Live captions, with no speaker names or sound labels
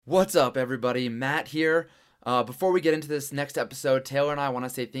What's up, everybody? Matt here. Before we get into this next episode, Taylor and I want to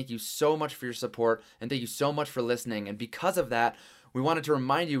say thank you so much for your support and thank you so much for listening. And because of that, we wanted to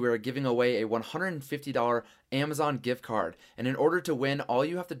remind you we are giving away a $150 Amazon gift card. And in order to win, all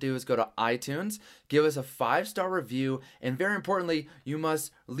you have to do is go to iTunes, give us a 5-star review, and very importantly, you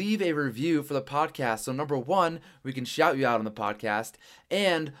must leave a review for the podcast. So number one, we can shout you out on the podcast.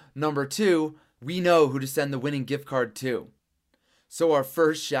 And number two, we know who to send the winning gift card to. So our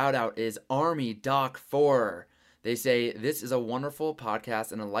first shout out is Army Doc 4. They say, this is a wonderful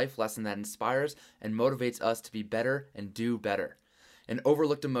podcast and a life lesson that inspires and motivates us to be better and do better. An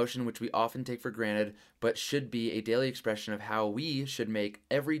overlooked emotion which we often take for granted, but should be a daily expression of how we should make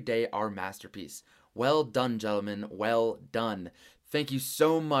every day our masterpiece. Well done, gentlemen. Well done. Thank you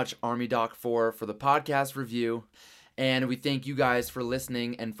so much, Army Doc 4, for the podcast review. And we thank you guys for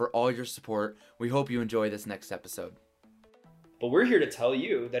listening and for all your support. We hope you enjoy this next episode. But we're here to tell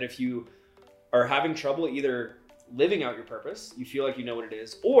you that if you are having trouble either living out your purpose, you feel like you know what it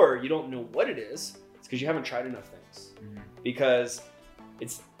is, or you don't know what it is, it's because you haven't tried enough things. Mm-hmm. Because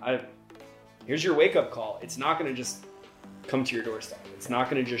here's your wake-up call. It's not going to just come to your doorstep. It's not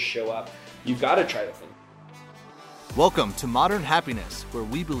going to just show up. You've got to try the thing. Welcome to Modern Happiness, where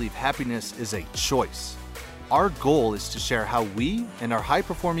we believe happiness is a choice. Our goal is to share how we and our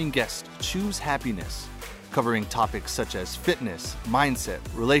high-performing guests choose happiness, covering topics such as fitness, mindset,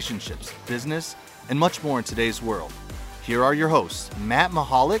 relationships, business, and much more in today's world. Here are your hosts, Matt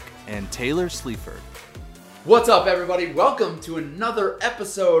Mahalik and Taylor Sleaford. What's up, everybody? Welcome to another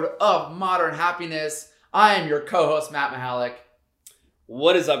episode of Modern Happiness. I am your co-host, Matt Mahalik.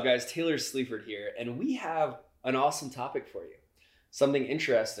 What is up, guys? Taylor Sleaford here, and we have an awesome topic for you. Something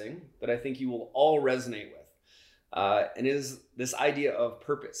interesting that I think you will all resonate with, and is this idea of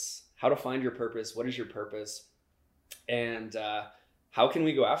purpose. How to find your purpose, what is your purpose, and how can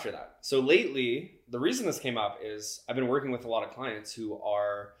we go after that? So lately, the reason this came up is I've been working with a lot of clients who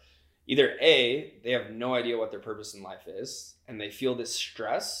are either A, they have no idea what their purpose in life is, and they feel this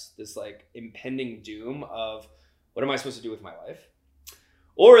stress, this like impending doom of what am I supposed to do with my life?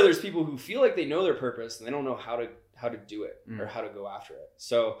 Or there's people who feel like they know their purpose and they don't know how to do it or how to go after it.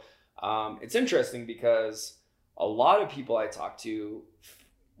 So it's interesting because a lot of people I talk to,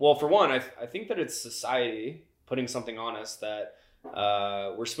 well, for one, I think that it's society putting something on us that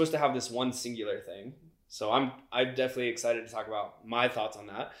we're supposed to have this one singular thing. So I'm definitely excited to talk about my thoughts on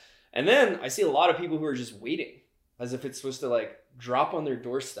that. And then I see a lot of people who are just waiting as if it's supposed to like drop on their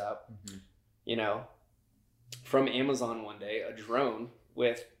doorstep, you know, from Amazon one day, a drone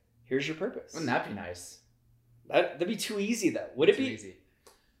with, here's your purpose. Wouldn't that be nice? That'd be too easy though. Would it be? Easy.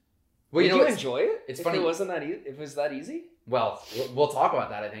 Well, Would you enjoy it? It's if funny. It wasn't that if it was that easy? Well, we'll talk about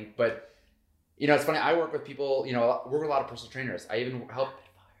that, I think. But, you know, it's funny. I work with people, you know, work with a lot of personal trainers. I even help.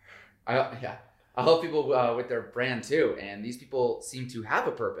 I help people with their brand too. And these people seem to have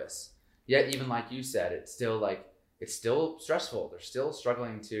a purpose. Yet, even like you said, it's still stressful. They're still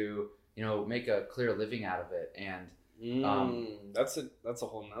struggling to, you know, make a clear living out of it. And that's a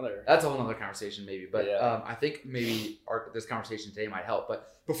whole nother. That's a whole nother conversation maybe. But yeah. I think maybe this conversation today might help. But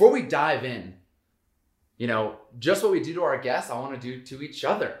before we dive in, you know, just what we do to our guests, I want to do to each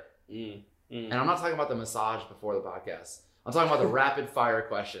other. And I'm not talking about the massage before the podcast. I'm talking about the rapid fire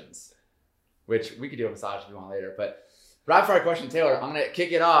questions, which we could do a massage if you want later. But rapid fire question, Taylor, I'm going to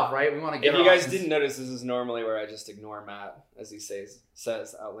kick it off, right? We want to get If you guys didn't notice, this is normally where I just ignore Matt as he says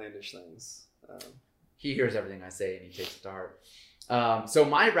outlandish things. He hears everything I say and he takes it to heart. So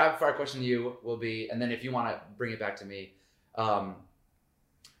my rapid fire question to you will be, and then if you want to bring it back to me, by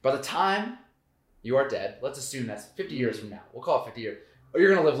the time you are dead, let's assume that's 50 years from now. We'll call it 50 years. Or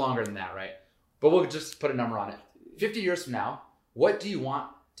you're going to live longer than that, right? But we'll just put a number on it. 50 years from now, what do you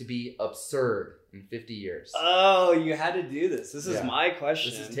want to be absurd in 50 years? Oh, you had to do this. This is my question.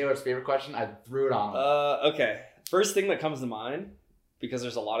 This is Taylor's favorite question. I threw it on him. Okay. First thing that comes to mind, because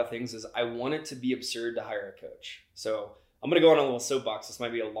there's a lot of things, is I want it to be absurd to hire a coach. So I'm going to go on a little soapbox. This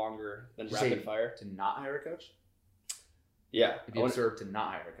might be a longer than rapid fire. To not hire a coach? Yeah. It'd be absurd to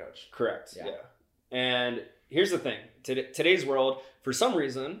not hire a coach. Correct. Yeah. And here's the thing. Today's world, for some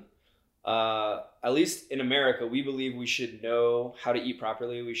reason, at least in America, we believe we should know how to eat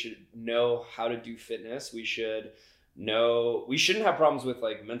properly. We should know how to do fitness. We shouldn't have problems with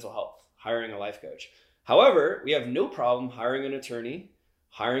like mental health, hiring a life coach. However, we have no problem hiring an attorney,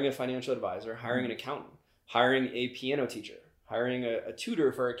 hiring a financial advisor, hiring an accountant, hiring a piano teacher, hiring a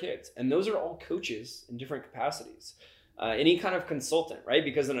tutor for our kids. And those are all coaches in different capacities. Any kind of consultant, right?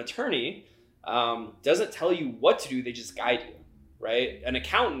 Because an attorney doesn't tell you what to do, they just guide you, right? An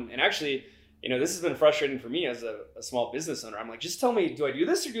accountant, and actually this has been frustrating for me as a small business owner. I'm like, just tell me, do I do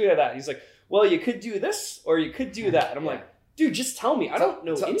this or do I that? And he's like, well, you could do this or you could do that. And I'm like, dude, just tell me. I don't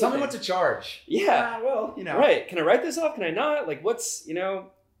know anything. Tell me what to charge. Yeah. Well, Right. Can I write this off? Can I not? Like, what's,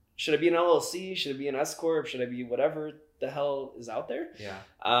 should I be an LLC? Should I be an S Corp? Should I be whatever the hell is out there?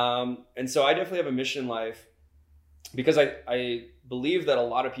 Yeah. And so I definitely have a mission in life because I believe that a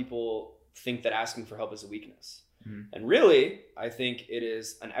lot of people think that asking for help is a weakness. Mm-hmm. And really, I think it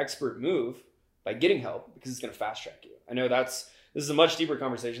is an expert move by getting help because it's going to fast track you. I know this is a much deeper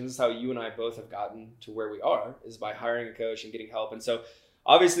conversation. This is how you and I both have gotten to where we are, is by hiring a coach and getting help. And so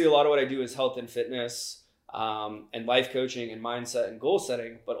obviously a lot of what I do is health and fitness, and life coaching and mindset and goal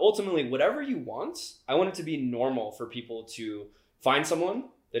setting. But ultimately, whatever you want, I want it to be normal for people to find someone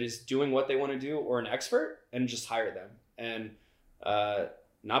that is doing what they want to do or an expert and just hire them and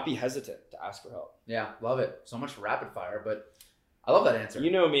not be hesitant to ask for help. Yeah, love it. So much for rapid fire, but I love that answer. You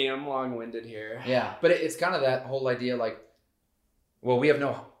know me, I'm long-winded here. Yeah, but it's kind of that whole idea like, well,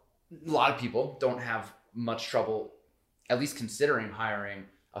 a lot of people don't have much trouble at least considering hiring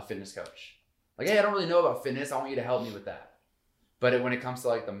a fitness coach. Like, hey, I don't really know about fitness. I want you to help me with that. But when it comes to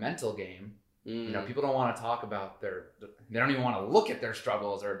like the mental game, people don't want to talk about they don't even want to look at their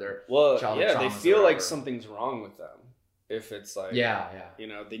struggles or their childhood traumas. They feel like something's wrong with them. If it's like,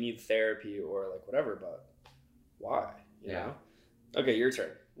 they need therapy or like whatever, but why? You know? Okay, your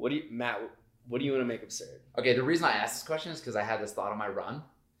turn. What do you want to make absurd? Okay, the reason I asked this question is because I had this thought on my run,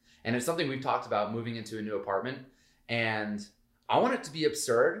 and it's something we've talked about moving into a new apartment, and I want it to be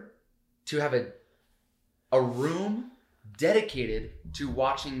absurd to have a room dedicated to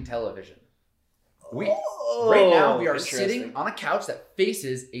watching television. Right now we are sitting on a couch that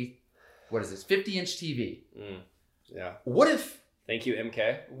faces a 50-inch TV. Yeah. What if? Thank you,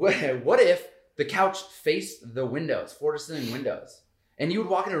 MK. What if the couch faced the windows, floor-to-ceiling windows, and you would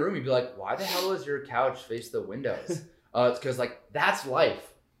walk in a room, you'd be like, "Why the hell does your couch face the windows?" It's because like that's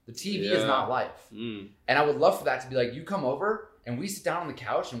life. The TV is not life. And I would love for that to be like, you come over and we sit down on the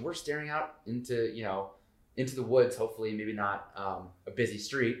couch and we're staring out into the woods. Hopefully, maybe not a busy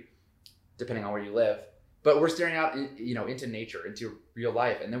street, depending on where you live. But we're staring out, into nature, into real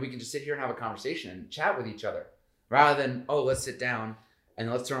life, and then we can just sit here and have a conversation and chat with each other. Rather than, let's sit down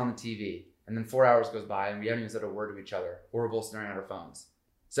and let's turn on the TV. And then 4 hours goes by and we haven't even said a word to each other. Or we're both staring at our phones.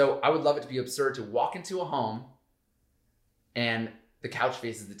 So I would love it to be absurd to walk into a home and the couch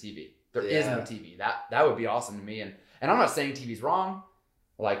faces the TV. There is no TV. That would be awesome to me. And I'm not saying TV's wrong.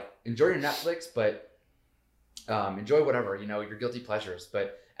 Like, enjoy your Netflix, but enjoy whatever, your guilty pleasures.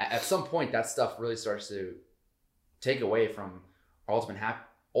 But at some point, that stuff really starts to take away from our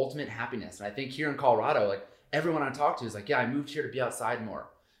ultimate happiness. And I think here in Colorado, like, everyone I talk to is like, I moved here to be outside more.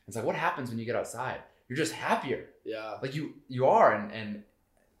 It's like, what happens when you get outside? You're just happier. Yeah. Like you are. And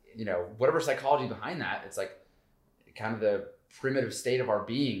whatever psychology behind that, it's like kind of the primitive state of our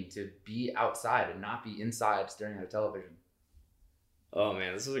being to be outside and not be inside staring at a television. Oh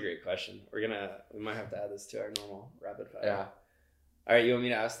man, this is a great question. We might have to add this to our normal rapid fire. Yeah. All right. You want me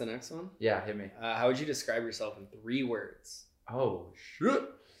to ask the next one? Yeah. Hit me. How would you describe yourself in 3 words? Oh, shit.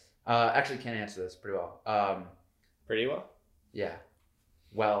 Actually can't answer this pretty well. Pretty well? Yeah.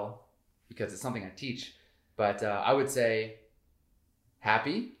 Well, because it's something I teach. But I would say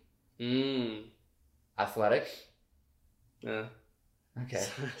happy. Athletic. Yeah. Okay.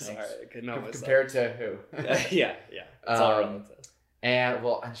 Sorry, I couldn't help myself. Compared to who? yeah. It's all relative. And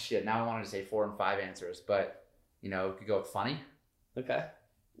now I wanted to say 4 and 5 answers, but we could go with funny. Okay.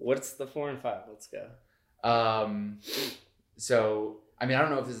 What's the 4 and 5? Let's go. So I don't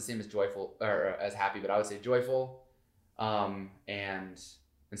know if this is the same as joyful or as happy, but I would say joyful, and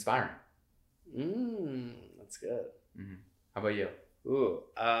inspiring. That's good. Mm-hmm. How about you? Ooh,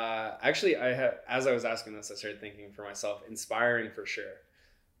 actually, as I was asking this, I started thinking for myself, inspiring for sure.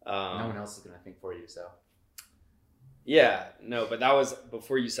 No one else is gonna think for you, so. Yeah, no, but that was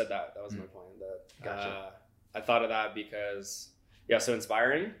before you said that. That was my point. Gotcha. I thought of that because, so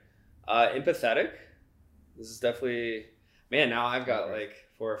inspiring, empathetic. This is definitely, man. Now I've got like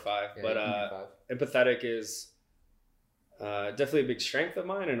 4 or 5, but empathetic is definitely a big strength of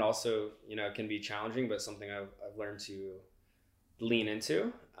mine, and also it can be challenging, but something I've learned to lean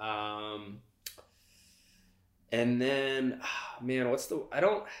into. And then, man, I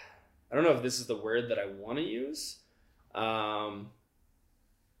don't know if this is the word that I want to use, but I'll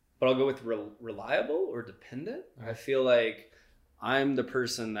go with reliable or dependent. I feel like I'm the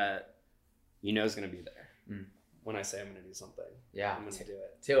person that is going to be there when I say I'm going to do something. Yeah, I'm going to do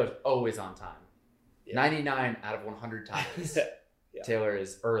it. Taylor's always on time. Yeah. 99 out of 100 times. Yeah. Taylor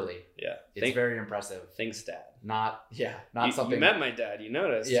is early. Yeah. It's very impressive. Thanks, Dad. Not something. You met my dad. You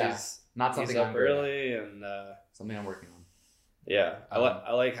noticed. Yeah. Not something he's up I'm great at. early and Something I'm working on. yeah.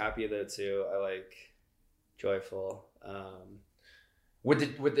 I like happy though too. I like joyful. Would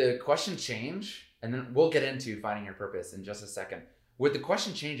the question change? And then we'll get into finding your purpose in just a second. Would the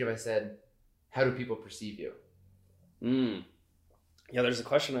question change if I said, how do people perceive you? Yeah, there's a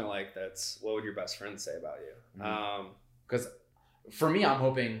question I like that's, what would your best friend say about you? Because for me, I'm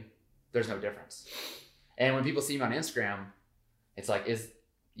hoping there's no difference. And when people see me on Instagram, it's like,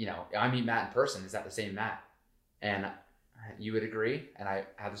 I meet Matt in person. Is that the same Matt? And you would agree. And I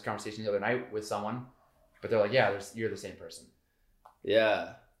had this conversation the other night with someone, but they're like, yeah, you're the same person.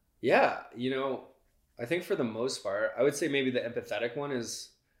 Yeah. Yeah. I think for the most part, I would say maybe the empathetic one is,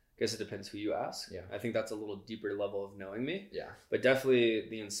 I guess it depends who you ask. Yeah. I think that's a little deeper level of knowing me. Yeah. But definitely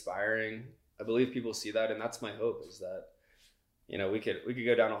the inspiring, I believe people see that. And that's my hope, is that, we could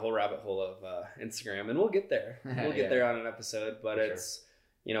go down a whole rabbit hole of Instagram, and we'll get there. We'll get there on an episode, but For it's,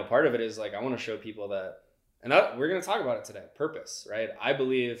 part of it is like, I want to show people that, and that we're going to talk about it today, purpose, right? I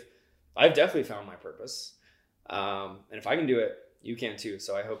believe I've definitely found my purpose. And if I can do it, you can too.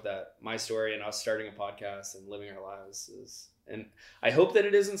 So I hope that my story and us starting a podcast and living our lives and I hope that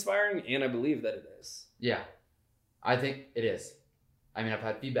it is inspiring, and I believe that it is. Yeah, I think it is. I mean, I've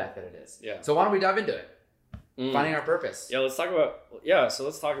had feedback that it is. Yeah. So why don't we dive into it? Finding our purpose. Yeah, let's talk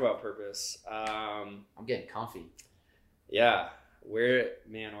about purpose. I'm getting comfy. Yeah. Where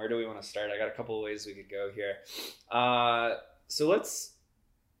do we want to start? I got a couple of ways we could go here. So let's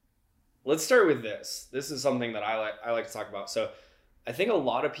start with this. This is something that I like to talk about. So I think a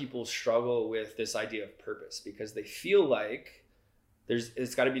lot of people struggle with this idea of purpose because they feel like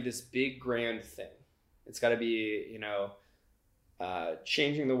it's got to be this big grand thing. It's got to be,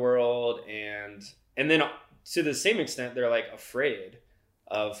 changing the world, and then to the same extent they're like afraid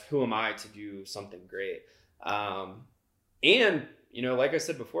of, who am I to do something great? And like I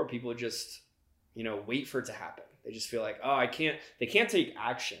said before, people just wait for it to happen. They just feel like, they can't take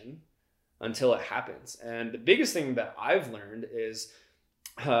action until it happens. And the biggest thing that I've learned is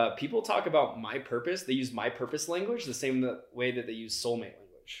people talk about my purpose. They use my purpose language the same way that they use soulmate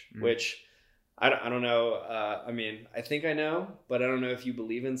language, which I don't know. I think I know, but I don't know if you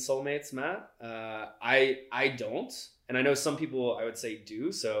believe in soulmates, Matt. I don't. And I know some people, I would say,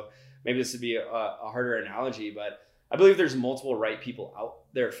 do. So maybe this would be a harder analogy, but I believe there's multiple right people out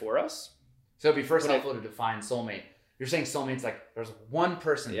there for us. So it'd be first helpful to define soulmate. You're saying soulmate's like, there's one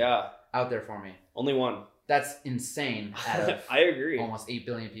person out there for me. Only one. That's insane. Out of I agree. Almost 8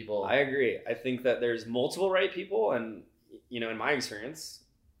 billion people. I agree. I think that there's multiple right people. And, in my experience,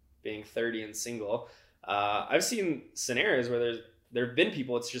 being 30 and single, I've seen scenarios where there have been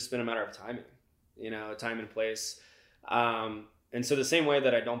people, it's just been a matter of timing, time and place. And so the same way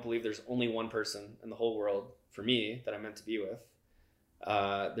that I don't believe there's only one person in the whole world for me that I'm meant to be with,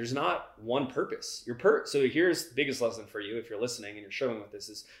 there's not one purpose. So here's the biggest lesson for you if you're listening and you're struggling with this,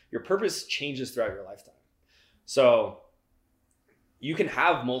 is your purpose changes throughout your lifetime. So you can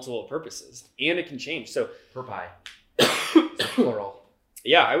have multiple purposes and it can change. So per pie. Plural.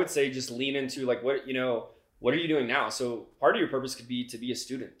 Yeah, I would say just lean into like, what are you doing now? So part of your purpose could be to be a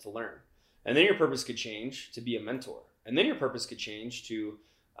student, to learn. And then your purpose could change to be a mentor. And then your purpose could change to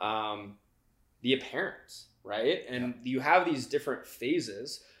be a parent, right? And you have these different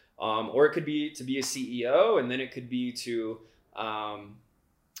phases, or it could be to be a CEO, and then it could be to,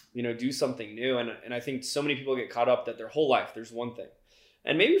 do something new. And I think so many people get caught up that their whole life, there's one thing.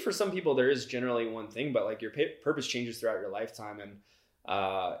 And maybe for some people there is generally one thing, but like your purpose changes throughout your lifetime. And,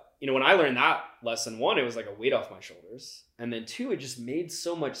 when I learned that lesson, one, it was like a weight off my shoulders. And then two, it just made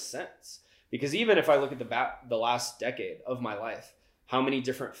so much sense. Because even if I look at the last decade of my life, how many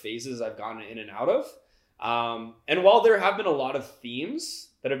different phases I've gone in and out of. And while there have been a lot of themes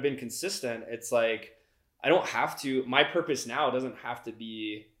that have been consistent, it's like, my purpose now doesn't have to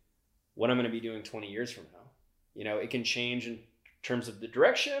be what I'm going to be doing 20 years from now. It can change in terms of the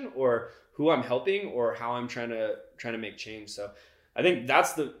direction or who I'm helping or how I'm trying to make change. So I think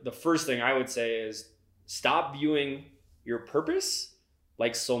that's the first thing I would say is stop viewing your purpose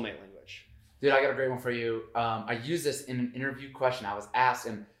like soulmate language. Dude, I got a great one for you. I used this in an interview question. I was asked,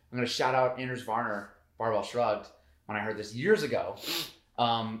 and I'm going to shout out Anders Varner, Barbell Shrugged, when I heard this years ago.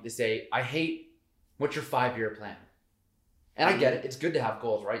 They say, what's your 5-year plan? And I get it. It's good to have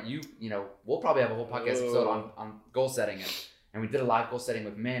goals, right? We'll probably have a whole podcast episode on goal setting. And we did a live goal setting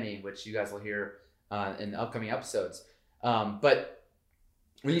with Manny, which you guys will hear in the upcoming episodes. But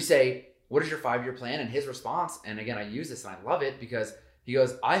when you say, what is your 5-year plan? And his response, and again, I use this and I love it because he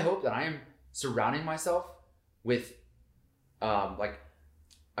goes, I hope that I am surrounding myself with like,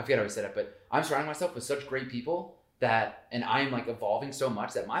 I forget how I said it, but I'm surrounding myself with such great people that, and I'm like evolving so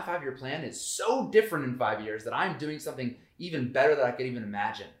much that my 5-year plan is so different in 5 years that I'm doing something even better that I could even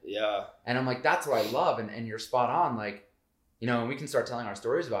imagine. Yeah. And I'm like, that's what I love. And you're spot on. Like, you know, and we can start telling our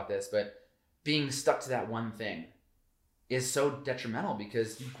stories about this, but being stuck to that one thing is so detrimental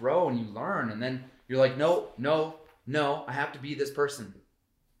because you grow and you learn. And then you're like, no, I have to be this person,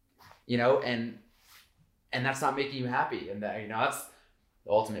 you know, and that's not making you happy. And that, you know, that's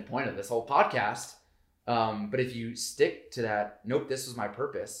the ultimate point of this whole podcast. But if you stick to that, nope, this was my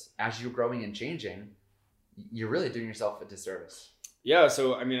purpose, as you're growing and changing, you're really doing yourself a disservice. Yeah.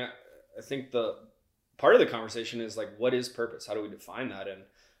 So, I mean, I think the part of the conversation is like, what is purpose? How do we define that? And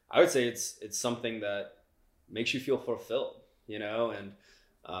I would say it's something that makes you feel fulfilled, you know? And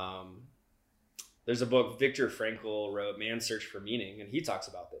there's a book Viktor Frankl wrote, Man's Search for Meaning, and he talks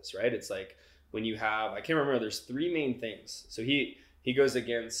about this, right? It's like when you have, I can't remember, there's 3 main things. So he goes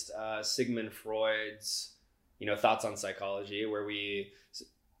against Sigmund Freud's, you know, thoughts on psychology, where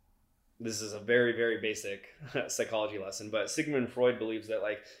this is a very, very basic psychology lesson, but Sigmund Freud believes that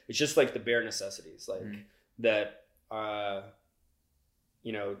like, it's just like the bare necessities, like that,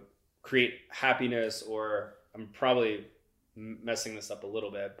 you know, create happiness, or I'm probably messing this up a little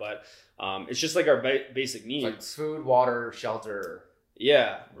bit, but it's just like our basic needs. Like food, water, shelter.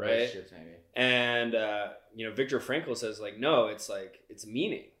 Yeah. Right. Relationships maybe. And, you know, Viktor Frankl says like, no, it's like, it's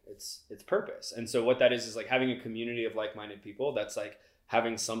meaning, it's purpose. And so what that is like having a community of like-minded people. That's like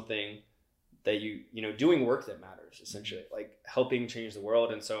having something that you know, doing work that matters, essentially, like helping change the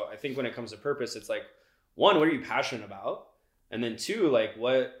world. And so I think when it comes to purpose, it's like, 1, what are you passionate about? And then 2, like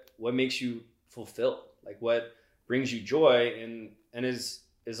what makes you fulfilled? Like what brings you joy and is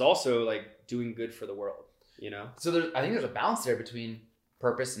also like doing good for the world, you know? So I think there's a balance there between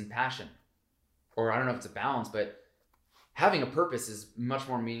purpose and passion. Or I don't know if it's a balance, but having a purpose is much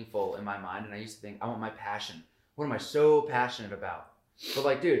more meaningful in my mind. And I used to think, I want my passion. What am I so passionate about? But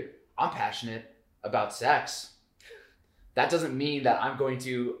like, dude, I'm passionate about sex. That doesn't mean that I'm going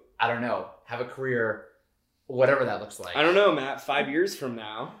to, I don't know, have a career, whatever that looks like. I don't know, Matt. 5 years from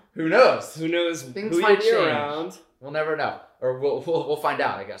now, who knows? Who knows? Things who might you'll be change. around. We'll never know, or we'll find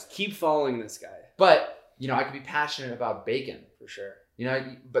out, I guess. Keep following this guy. But you know, I could be passionate about bacon For sure. You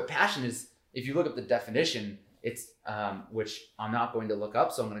know, but passion is, if you look up the definition, it's which I'm not going to look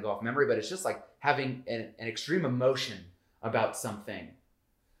up, so I'm going to go off memory, but it's just like having an extreme emotion about something.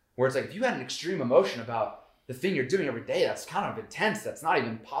 Where it's like, if you had an extreme emotion about the thing you're doing every day, that's kind of intense. That's not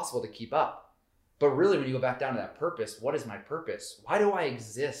even possible to keep up. But really, when you go back down to that purpose, what is my purpose? Why do I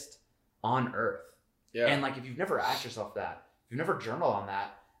exist on earth? Yeah. And like, if you've never asked yourself that, if you've never journaled on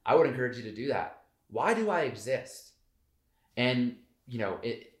that, I would encourage you to do that. Why do I exist? And, you know,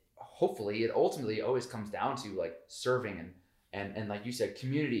 hopefully it ultimately always comes down to like serving and like you said,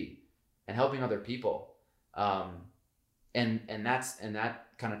 community and helping other people. And that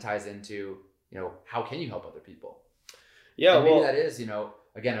kind of ties into, you know, how can you help other people? Yeah. And maybe well, that is, you know,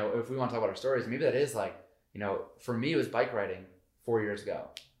 again, if we want to talk about our stories, maybe that is like, you know, for me, it was bike riding 4 years ago.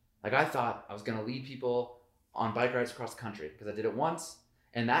 Like I thought I was going to lead people on bike rides across the country because I did it once,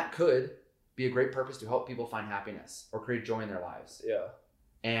 and that could be a great purpose to help people find happiness or create joy in their lives. Yeah.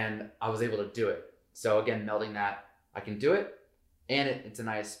 And I was able to do it. So again, melding that, I can do it, and it's a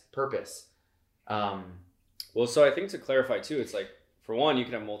nice purpose. Well, so I think to clarify too, it's like, for one, you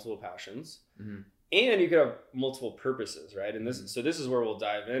can have multiple passions, Mm-hmm. and you could have multiple purposes, right? And this is where we'll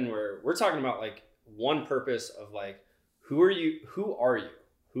dive in, where we're talking about like one purpose of like, who are you?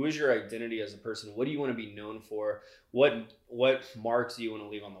 Who is your identity as a person? What do you want to be known for? What marks do you want to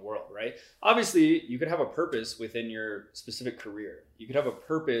leave on the world, right? Obviously, you could have a purpose within your specific career. You could have a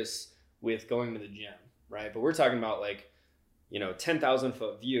purpose with going to the gym, right? But we're talking about like, you know, 10,000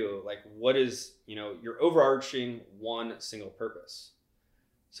 foot view, like what is, you know, your overarching one single purpose.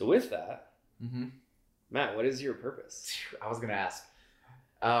 So with that, Matt, what is your purpose? I was going to ask,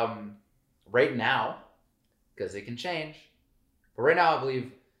 right now, because it can change, but right now I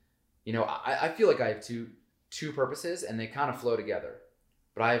believe, you know, I feel like I have two purposes and they kind of flow together,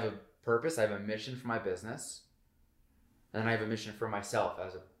 but I have a purpose. I have a mission for my business, and then I have a mission for myself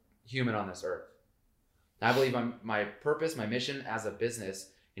as a human on this earth. And I believe my purpose, my mission as a business,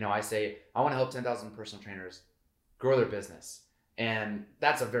 you know, I say, I want to help 10,000 personal trainers grow their business. And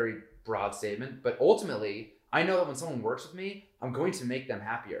that's a very broad statement, but ultimately I know that when someone works with me, I'm going to make them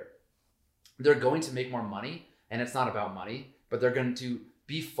happier. They're going to make more money, and it's not about money, but they're going to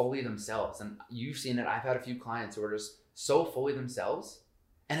be fully themselves. And you've seen it. I've had a few clients who are just so fully themselves,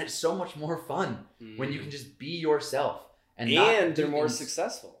 and it's so much more fun when you can just be yourself and they're more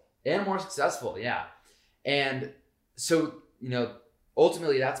successful. And more successful, yeah. And so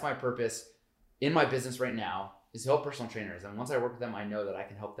ultimately that's my purpose in my business right now, is to help personal trainers. And once I work with them, I know that I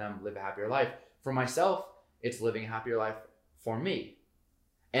can help them live a happier life. For myself, it's living a happier life for me.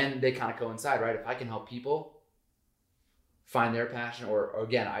 And they kind of coincide, right? If I can help people find their passion, or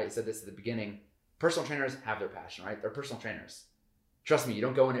again, I said this at the beginning, personal trainers have their passion, right? They're personal trainers. Trust me, you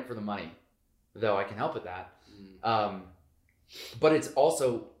don't go in it for the money, though I can help with that. But it's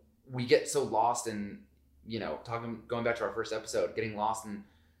also, we get so lost in, going back to our first episode, getting lost in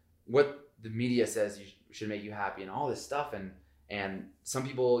what the media says should make you happy and all this stuff. And some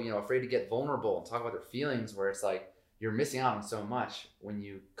people, afraid to get vulnerable and talk about their feelings, where it's like, you're missing out on so much when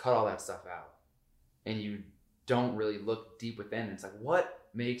you cut all that stuff out and you don't really look deep within. It's like, what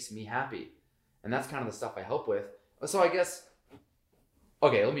makes me happy? And that's kind of the stuff I help with. So I guess,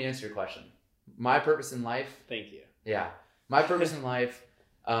 okay, let me answer your question. My purpose in life. Thank you. Yeah. My purpose in life,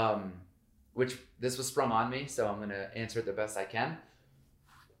 which this was sprung on me, so I'm going to answer it the best I can.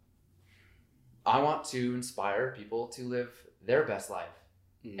 I want to inspire people to live their best life.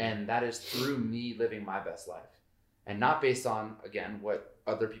 And that is through me living my best life. And not based on, again, what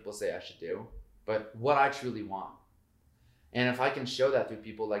other people say I should do, but what I truly want. And if I can show that through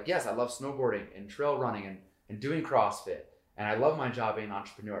people, like, yes, I love snowboarding and trail running and doing CrossFit, and I love my job being an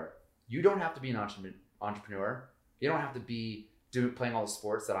entrepreneur. You don't have to be an entrepreneur. You don't have to be playing all the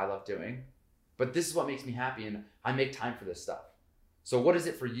sports that I love doing. But this is what makes me happy, and I make time for this stuff. So what is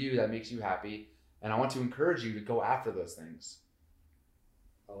it for you that makes you happy? And I want to encourage you to go after those things.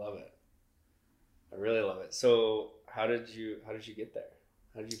 I love it. I really love it. So how did you get there?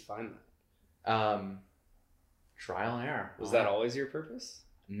 How did you find that? Trial and error. Was that always your purpose?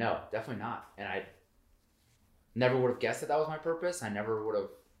 No, definitely not. And I never would have guessed that was my purpose. I never would have.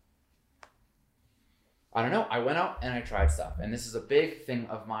 I don't know. I went out and I tried stuff. And this is a big thing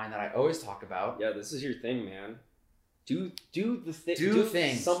of mine that I always talk about. Yeah, this is your thing, man. Do the thing. Do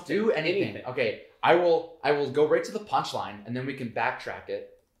things. Do anything. Okay, I will go right to the punchline and then we can backtrack it.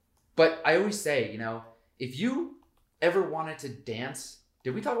 But I always say, if you ever wanted to dance,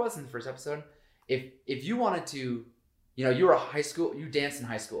 did we talk about this in the first episode? If you wanted to, you were you danced in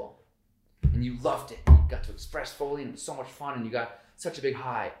high school and you loved it. You got to express fully and it was so much fun and you got such a big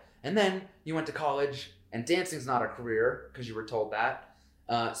high. And then you went to college and dancing's not a career because you were told that.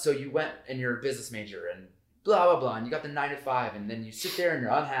 So you went and you're a business major and blah, blah, blah. And you got the 9 to 5 and then you sit there and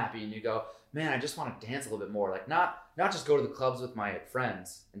you're unhappy and you go, man, I just want to dance a little bit more. Like not just go to the clubs with my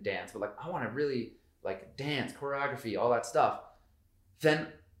friends and dance, but like I want to really like dance, choreography, all that stuff. Then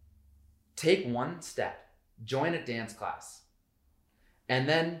take one step, join a dance class. And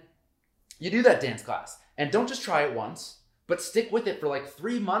then you do that dance class. And don't just try it once, but stick with it for like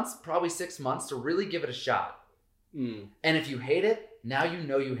 3 months, probably 6 months to really give it a shot. And if you hate it, now you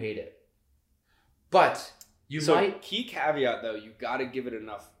know you hate it. But key caveat though, you got to give it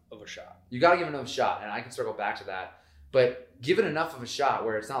enough of a shot. You got to give it enough shot, and I can circle back to that. But give it enough of a shot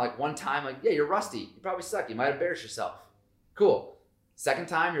where it's not like one time, like, yeah, you're rusty. You probably suck. You might embarrass yourself. Cool. Second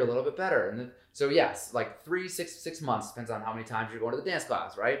time, you're a little bit better. And then, so yes, like 6 months, depends on how many times you're going to the dance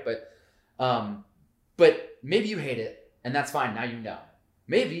class, right? But maybe you hate it, and that's fine. Now you know.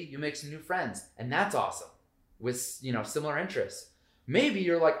 Maybe you make some new friends, and that's awesome with, similar interests. Maybe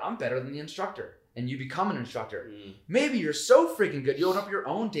you're like, I'm better than the instructor, and you become an instructor. Maybe you're so freaking good, you open up your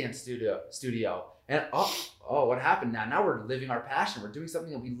own dance studio. And what happened now? Now we're living our passion. We're doing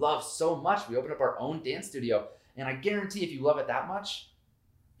something that we love so much. We open up our own dance studio. And I guarantee if you love it that much,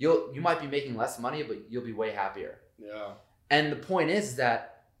 you might be making less money, but you'll be way happier. Yeah. And the point is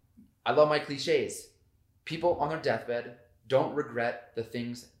that I love my cliches. People on their deathbed don't regret the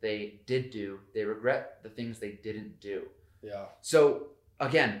things they did do. They regret the things they didn't do. Yeah. So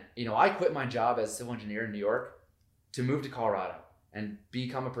again, I quit my job as a civil engineer in New York to move to Colorado and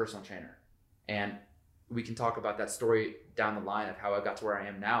become a personal trainer. And we can talk about that story down the line of how I got to where I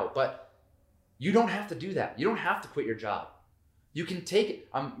am now. But you don't have to do that. You don't have to quit your job. You can take it.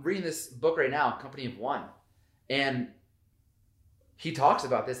 I'm reading this book right now, Company of One. And he talks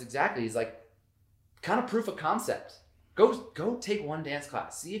about this exactly. He's like, kind of proof of concept. Go take one dance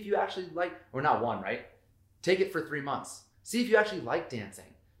class. See if you actually like, or not one, right? Take it for 3 months. See if you actually like dancing.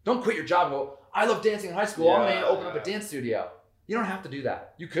 Don't quit your job and go, I love dancing in high school. I'm going to open up a dance studio. You don't have to do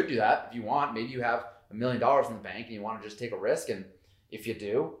that. You could do that if you want. Maybe you have $1 million in the bank and you want to just take a risk. And if you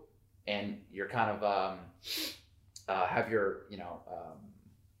do, and you're kind of have your, you're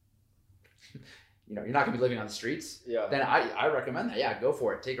not going to be living on the streets, then I recommend that. Yeah, go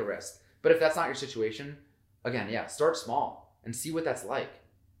for it. Take a risk. But if that's not your situation, again, start small and see what that's like.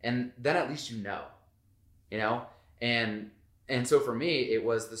 And then at least you know. And so for me, it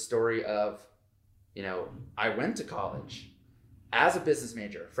was the story of, I went to college as a business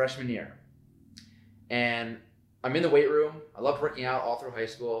major, freshman year. And I'm in the weight room. I loved working out all through high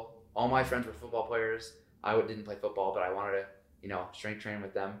school. All my friends were football players. I didn't play football, but I wanted to, strength train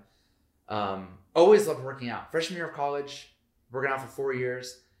with them. Always loved working out. Freshman year of college, working out for 4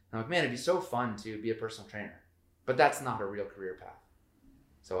 years. And I'm like, man, it'd be so fun to be a personal trainer. But that's not a real career path.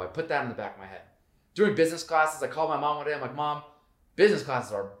 So I put that in the back of my head. During business classes, I called my mom one day. I'm like, Mom, business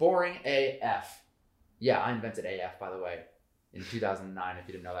classes are boring AF. Yeah, I invented AF, by the way, in 2009, if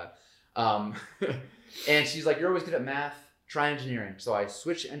you didn't know that. And she's like, you're always good at math. Try engineering. So I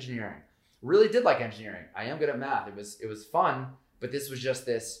switched to engineering. Really did like engineering. I am good at math. It was fun, but this was just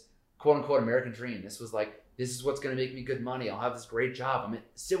this quote unquote American dream. This was like, this is what's going to make me good money. I'll have this great job. I'm a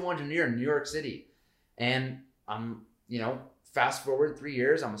civil engineer in New York City. And I'm, fast forward 3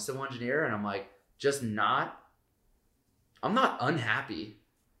 years, I'm a civil engineer, and I'm like, I'm not unhappy.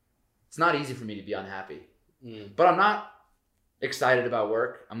 It's not easy for me to be unhappy, but I'm not excited about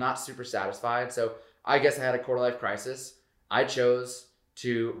work. I'm not super satisfied. So I guess I had a quarter life crisis. I chose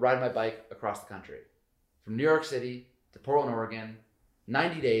to ride my bike across the country from New York City to Portland, Oregon,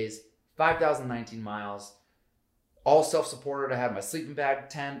 90 days, 5,019 miles, all self-supported. I had my sleeping bag,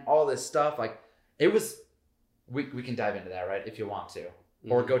 tent, all this stuff. Like it was, we can dive into that, right? If you want to,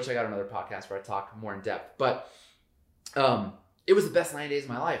 or go check out another podcast where I talk more in depth. But it was the best 90 days of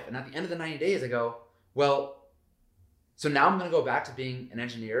my life. And at the end of the 90 days, I go, well, so now I'm going to go back to being an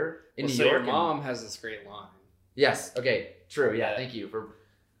engineer in New York. Your mom has this great line. Yes. Okay. True. Yeah. Thank you for.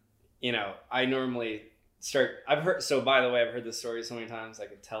 I normally start. By the way, I've heard this story so many times I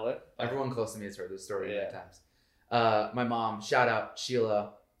could tell it. Everyone close to me has heard this story many times. My mom, shout out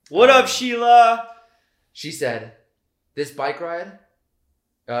Sheila. What up, Sheila? She said, "This bike ride.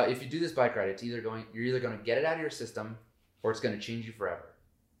 If you do this bike ride, you're either going to get it out of your system, or it's going to change you forever."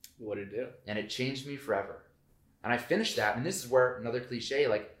 What did it do? And it changed me forever. And I finished that, and this is where another cliche,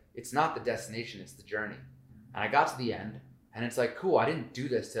 like it's not the destination, it's the journey. And I got to the end, and it's like, cool, I didn't do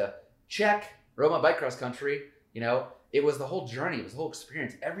this to check, rode my bike cross country. It was the whole journey, it was the whole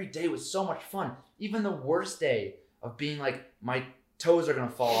experience. Every day was so much fun. Even the worst day of being like, my toes are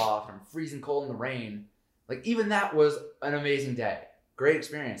gonna fall off, and I'm freezing cold in the rain. Like even that was an amazing day. Great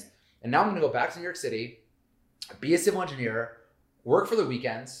experience. And now I'm gonna go back to New York City, be a civil engineer, work for the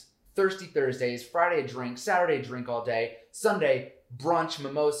weekends, thirsty Thursdays, Friday drink, Saturday drink all day, Sunday brunch,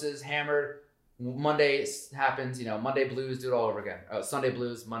 mimosas, hammered. Monday happens, Monday blues, do it all over again. Sunday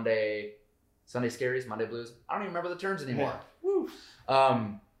blues, Sunday scaries, Monday blues. I don't even remember the terms anymore. Woo. But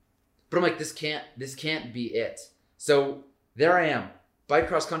I'm like, this can't be it. So there I am, bike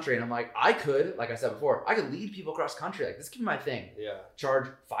cross country, and I'm like, I could lead people cross country. Like this could be my thing. Yeah. Charge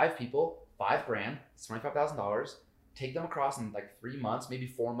 5 people, $5,000, it's $25,000. Take them across in like 3 months, maybe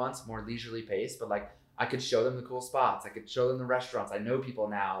 4 months, more leisurely pace. But like, I could show them the cool spots. I could show them the restaurants. I know people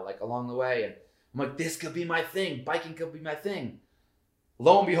now, like along the way, and I'm like, this could be my thing. Biking could be my thing.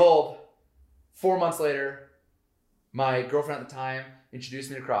 Lo and behold, 4 months later, my girlfriend at the time introduced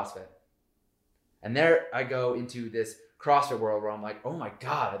me to CrossFit. And there I go into this CrossFit world where I'm like, oh my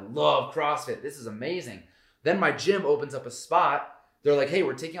God, I love CrossFit. This is amazing. Then my gym opens up a spot. They're like, hey,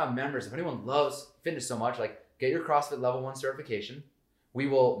 we're taking on members. If anyone loves fitness so much, like get your CrossFit level 1 certification. We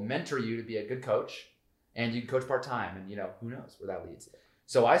will mentor you to be a good coach, and you can coach part-time, and who knows where that leads.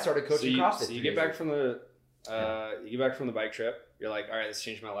 So I started coaching CrossFit. So you get back from the bike trip. You're like, all right, this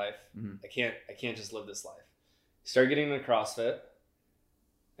changed my life. Mm-hmm. I can't just live this life. You start getting into CrossFit,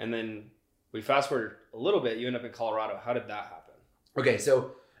 and then we fast forward a little bit. You end up in Colorado. How did that happen? Okay,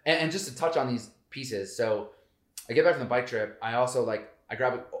 so and just to touch on these pieces, so I get back from the bike trip. I also I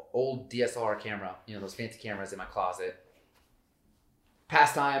grab an old DSLR camera, those fancy cameras in my closet.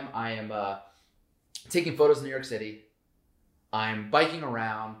 Pastime, I am taking photos in New York City. I'm biking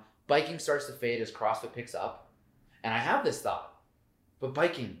around. Biking starts to fade as CrossFit picks up. And I have this thought, but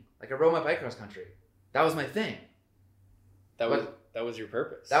biking, I rode my bike cross country. That was my thing. That was your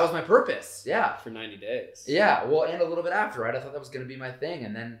purpose. That was my purpose, yeah. For 90 days. Yeah, well, and a little bit after, right? I thought that was going to be my thing.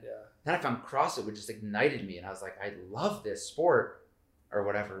 And then I found CrossFit, which just ignited me. And I was like, I love this sport or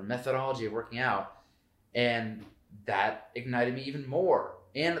whatever, methodology of working out. And that ignited me even more.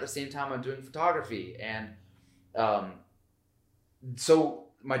 And at the same time, I'm doing photography. And so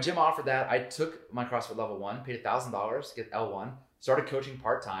my gym offered that. I took my CrossFit level 1, paid $1,000 to get L1, started coaching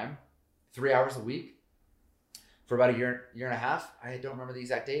part-time, 3 hours a week for about a year and a half. I don't remember the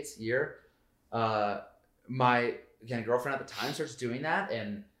exact dates, My girlfriend at the time starts doing that.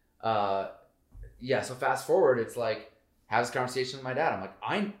 And so fast forward, it's like, have this conversation with my dad. I'm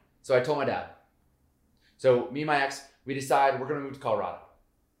like, so I told my dad. So me and my ex, we decide we're going to move to Colorado.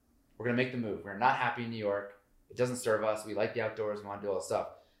 We're going to make the move. We're not happy in New York. It doesn't serve us. We like the outdoors. We want to do all this stuff.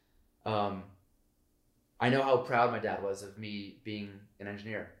 I know how proud my dad was of me being an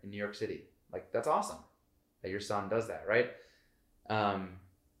engineer in New York City. Like, that's awesome that your son does that, right?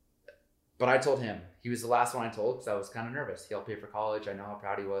 But I told him, he was the last one I told because I was kind of nervous. He helped pay for college. I know how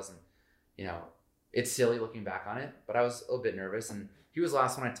proud he was. And, you know, it's silly looking back on it, but I was a little bit nervous. And he was the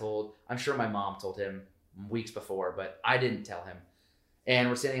last one I told. I'm sure my mom told him weeks before, but I didn't tell him. And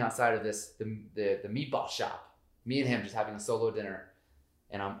we're standing outside of the meatball shop, me and him just having a solo dinner.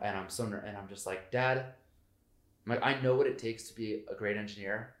 And I'm just like, Dad, I'm like, I know what it takes to be a great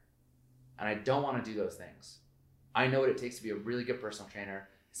engineer, and I don't want to do those things. I know what it takes to be a really good personal trainer.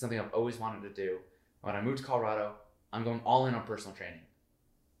 It's something I've always wanted to do. When I moved to Colorado, I'm going all in on personal training.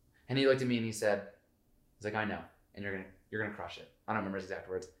 And he looked at me and he's like, I know, and you're gonna crush it. I don't remember his exact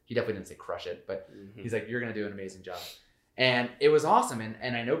words. He definitely didn't say crush it, but he's like, you're gonna do an amazing job. And it was awesome.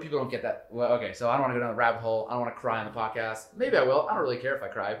 And I know people don't get that. Well, okay, so I don't want to go down the rabbit hole. I don't want to cry on the podcast. Maybe I will. I don't really care if I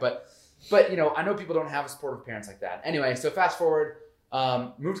cry, but you know, I know people don't have supportive parents like that. Anyway, so fast forward,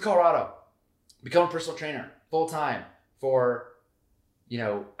 moved to Colorado, become a personal trainer full time for, you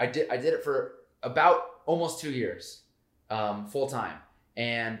know, I did it for about almost 2 years, full time.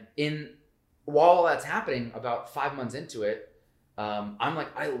 And while all that's happening, about 5 months into it, I'm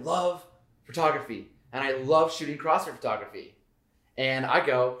like, I love photography and I love shooting CrossFit photography. And I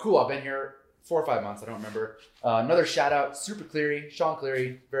go, cool, I've been here 4 or 5 months. I don't remember. Another shout out, Super Cleary, Sean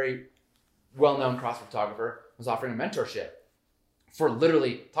Cleary, very well-known CrossFit photographer, was offering a mentorship for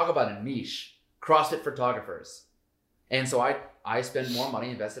literally, talk about a niche, CrossFit photographers. And so I spent more money,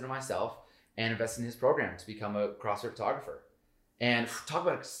 invested in myself, and invested in his program to become a CrossFit photographer. And talk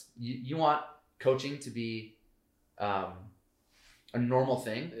about, you want coaching to be a normal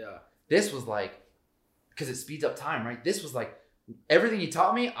thing. Yeah. This was like, because it speeds up time, right? This was like, everything he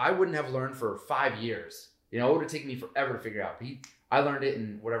taught me, I wouldn't have learned for 5 years. You know, it would have taken me forever to figure out. But I learned it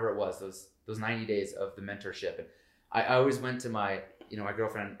in whatever it was, those 90 days of the mentorship. And I always went to my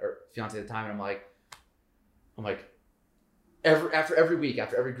girlfriend or fiance at the time, and I'm like, after every week,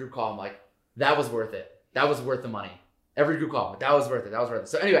 after every group call, I'm like, that was worth it. That was worth the money. Every group call, that was worth it. That was worth it.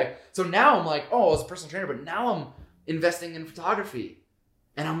 So anyway, so now I'm like, oh, I was a personal trainer, but now I'm investing in photography.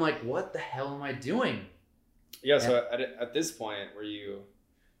 And I'm like, what the hell am I doing? Yeah. So at this point, were you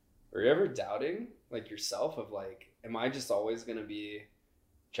ever doubting like yourself of like, am I just always going to be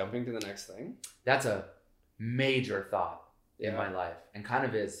jumping to the next thing? That's a major thought in my life, and kind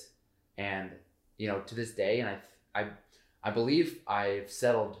of is. And, you know, to this day, and I believe I've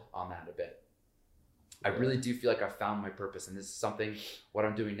settled on that a bit. I really do feel like I've found my purpose, and this is something, what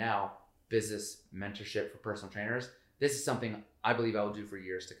I'm doing now, business mentorship for personal trainers. This is something I believe I will do for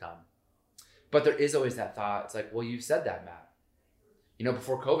years to come. But there is always that thought. It's like, well, you said that, Matt. You know,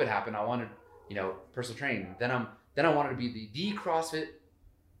 before COVID happened, I wanted, you know, personal training. Then I wanted to be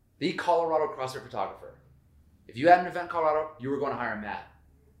the Colorado CrossFit photographer. If you had an event in Colorado, you were going to hire Matt,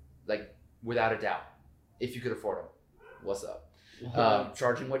 like without a doubt, if you could afford him. What's up?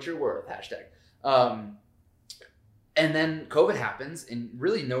 Charging what you're worth, hashtag. And then COVID happens, and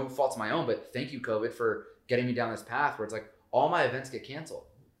really no fault of my own, but thank you, COVID, for getting me down this path where it's like all my events get canceled.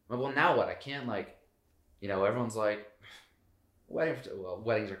 I'm like, well, now what? I can't, like, you know, everyone's like,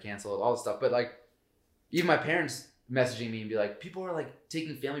 weddings are canceled, all this stuff. But like, even my parents messaging me and be like, people are like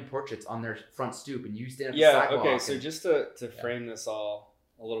taking family portraits on their front stoop, and you stand at the sidewalk. Okay. So just to frame this all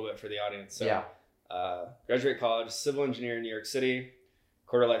a little bit for the audience. So graduate college, civil engineer in New York City,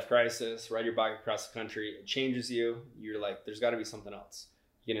 quarter life crisis, ride your bike across the country. It changes you. You're like, there's got to be something else.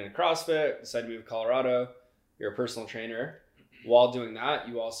 You get into CrossFit, decide to move to Colorado. You're a personal trainer. While doing that,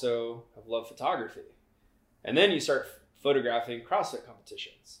 you also have loved photography. And then you start photographing CrossFit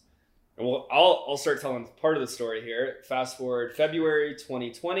competitions. And I'll start telling part of the story here. Fast forward February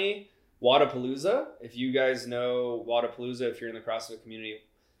 2020, Wodapalooza. If you guys know Wodapalooza, if you're in the CrossFit community,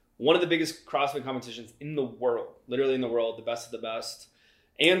 one of the biggest CrossFit competitions in the world, literally in the world, the best of the best.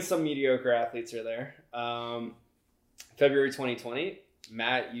 And some mediocre athletes are there. February 2020,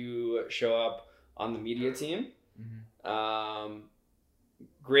 Matt, you show up on the media team. Mm-hmm.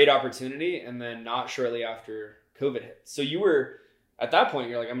 Great opportunity. And then not shortly after COVID hit. So you were, at that point,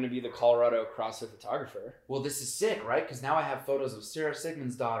 you're like, I'm going to be the Colorado CrossFit photographer. Well, this is sick, right? Because now I have photos of Sarah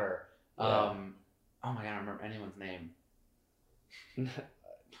Sigmund's daughter. Oh my God, I don't remember anyone's name.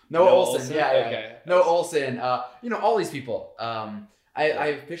 Noah Olson. Yeah. Okay. Noah Olson. You know, all these people. I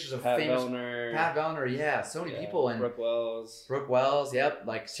have pictures of Pat famous Vellner. Yeah, so many people. And Brooke Wells. Yep.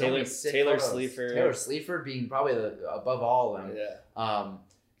 Like so Taylor many sick Taylor photos. Sleaford. Taylor Sleaford being probably above all of them. Yeah.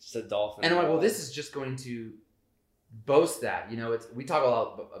 Just a dolphin. And I'm like, well, this is just going to boast that, you know, we talk a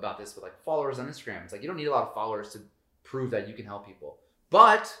lot about this with like followers on Instagram. It's like, you don't need a lot of followers to prove that you can help people.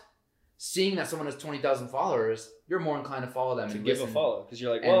 But seeing that someone has 20,000 followers, you're more inclined to follow them to and give listen, a follow, because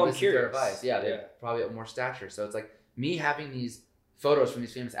you're like, well, I'm curious. Their advice. Yeah, they probably have more stature. So it's like me having these photos from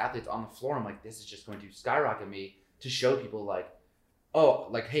these famous athletes on the floor. I'm like, this is just going to skyrocket me to show people like, oh,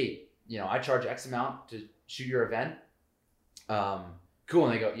 like, hey, you know, I charge X amount to shoot your event. Cool.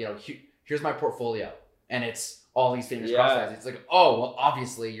 And they go, you know, here's my portfolio, and it's all these famous cross guys. It's like, oh, well,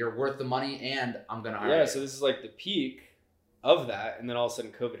 obviously you're worth the money, and I'm gonna hire you. Yeah. So this is like the peak of that, and then all of a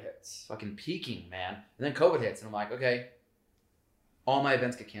sudden COVID hits. Fucking peaking, man. And then COVID hits, and I'm like, okay, all my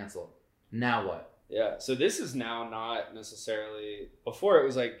events get canceled. Now what? Yeah. So this is now not necessarily, before it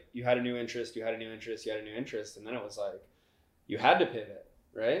was like you had a new interest, and then it was like you had to pivot,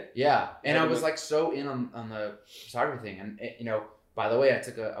 right? Yeah. And I was like so in on the photography thing, and you know, by the way,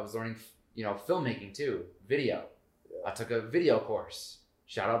 I was learning, you know, filmmaking too, video. Yeah. I took a video course.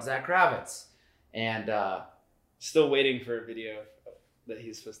 Shout out Zach Kravitz. And still waiting for a video that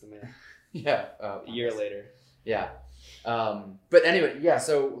he's supposed to make. Yeah. A year later. Yeah. But anyway, yeah.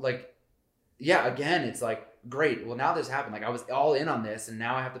 So like, yeah, again, it's like, great. Well, now this happened. Like I was all in on this, and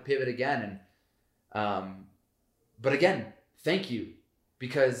now I have to pivot again. And, but again, thank you,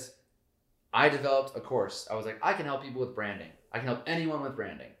 because I developed a course. I was like, I can help people with branding. I can help anyone with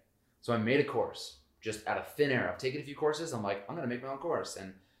branding. So I made a course just out of thin air. I've taken a few courses. I'm like, I'm going to make my own course.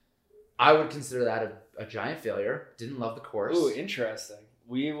 And I would consider that a giant failure. Didn't love the course. Ooh, interesting.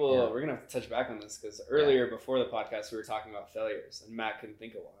 We're going to have to touch back on this, because earlier before the podcast, we were talking about failures, and Matt couldn't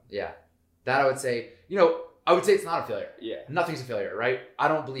think of one. Yeah. That I would say, you know, I would say it's not a failure. Yeah. Nothing's a failure, right? I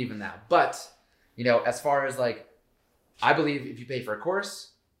don't believe in that. But, you know, as far as like, I believe if you pay for a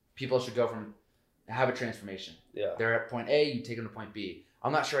course, people should have a transformation. Yeah. They're at point A, you take them to point B.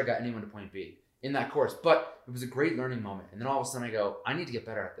 I'm not sure I got anyone to point B in that course, but it was a great learning moment. And then all of a sudden I go, I need to get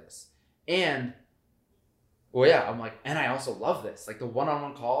better at this. And, well, yeah, I'm like, and I also love this. Like the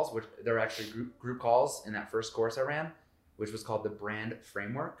one-on-one calls, which they're actually group calls in that first course I ran, which was called the Brand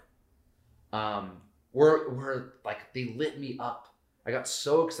Framework. Were like, they lit me up. I got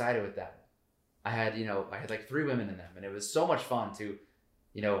so excited with that. I had like 3 women in them, and it was so much fun to,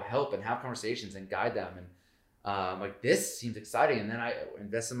 you know, help and have conversations and guide them. And like, this seems exciting. And then I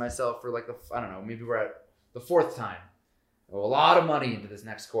invested in myself for like maybe we're at the 4th time. A lot of money into this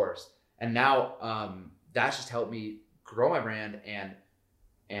next course. And now that's just helped me grow my brand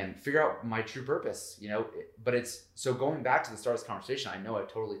and figure out my true purpose, you know. But it's, so going back to the start of this conversation, I know I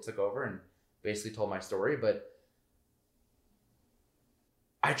totally took over and basically told my story, but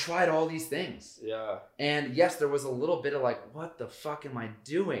I tried all these things. Yeah. And yes, there was a little bit of like, what the fuck am I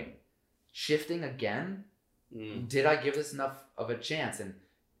doing? Shifting again? Did I give this enough of a chance? And,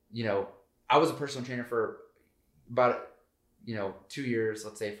 you know, I was a personal trainer for about, you know, 2 years,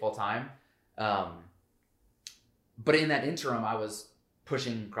 let's say, full time. But in that interim, I was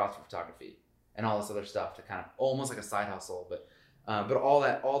pushing CrossFit photography and all this other stuff to kind of almost like a side hustle. But all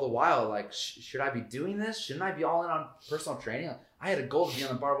the while, like, should I be doing this? Shouldn't I be all in on personal training? I had a goal to be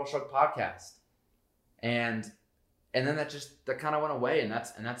on the Barbell Shrug podcast, and then that kind of went away, and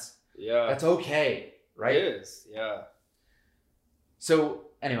that's okay, right? It is, yeah. So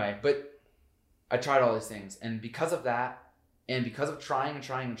anyway, but I tried all these things, and because of that, and because of trying,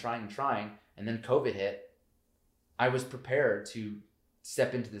 and then COVID hit, I was prepared to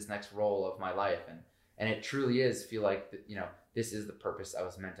step into this next role of my life, and it truly is feel like, you know, this is the purpose I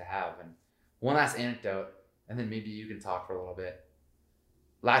was meant to have. And one last anecdote, and then maybe you can talk for a little bit.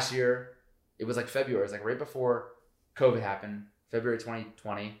 Last year, it was like February. It was like right before COVID happened, February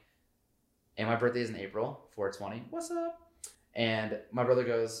 2020. And my birthday is in April, 4/20. What's up? And my brother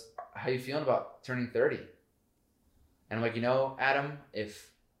goes, how you feeling about turning 30? And I'm like, you know, Adam, if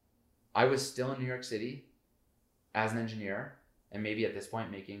I was still in New York City as an engineer, and maybe at this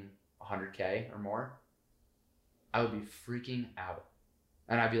point making 100K or more, I would be freaking out.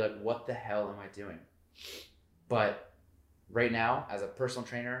 And I'd be like, what the hell am I doing? But right now, as a personal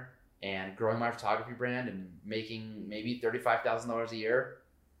trainer and growing my photography brand and making maybe $35,000 a year,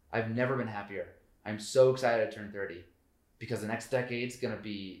 I've never been happier. I'm so excited to turn 30 because the next decade's going to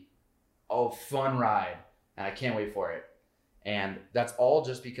be a fun ride, and I can't wait for it. And that's all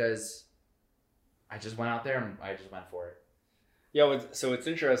just because I just went out there and I just went for it. Yeah. So what's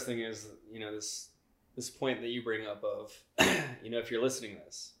interesting is, you know, this point that you bring up of, you know, if you're listening to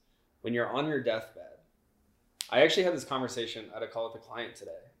this, when you're on your deathbed, I actually had this conversation at a call with a client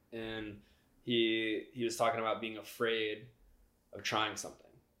today, and he was talking about being afraid of trying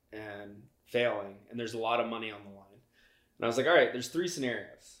something and failing, and there's a lot of money on the line. And I was like, all right, there's 3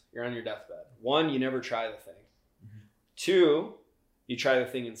 scenarios. You're on your deathbed. 1, you never try the thing. 2, you try the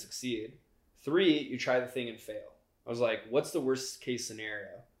thing and succeed. 3, you try the thing and fail. I was like, what's the worst case scenario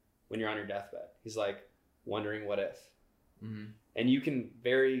when you're on your deathbed? He's like, wondering what if. Mm-hmm. And you can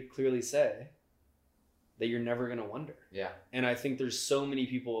very clearly say that you're never going to wonder. Yeah. And I think there's so many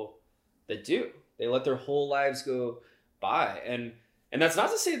people that do. They let their whole lives go by. And that's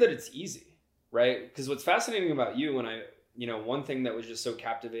not to say that it's easy, right? Because what's fascinating about you, when one thing that was just so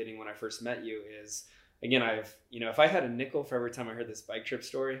captivating when I first met you is, again, if I had a nickel for every time I heard this bike trip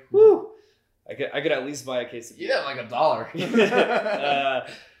story, whoo, I could at least buy a case of beer. Yeah, like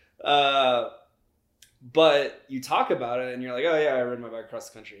 $1. But you talk about it and you're like, oh yeah, I rode my bike across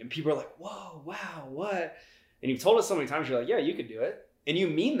the country. And people are like, whoa, wow, what? And you've told us so many times, you're like, yeah, you could do it. And you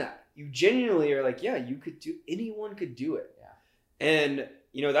mean that. You genuinely are like, yeah, anyone could do it. Yeah. And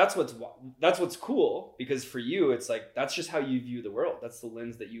that's what's cool, because for you, it's like, that's just how you view the world. That's the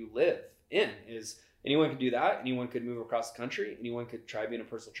lens that you live in, is anyone could do that. Anyone could move across the country. Anyone could try being a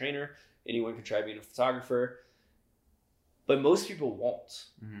personal trainer. Anyone could try being a photographer. But most people won't.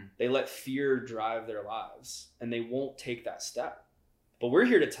 Mm-hmm. They let fear drive their lives and they won't take that step. But we're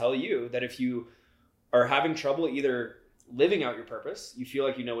here to tell you that if you are having trouble either living out your purpose, you feel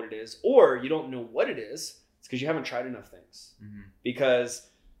like you know what it is, or you don't know what it is, it's because you haven't tried enough things. Mm-hmm. Because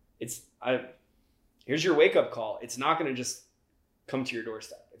here's your wake-up call. It's not going to just come to your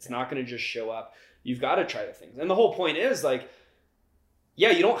doorstep. It's not going to just show up. You've got to try the things. And the whole point is, like,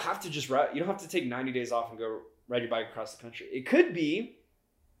 yeah, you don't have to just ride. You don't have to take 90 days off and go ride your bike across the country. It could be,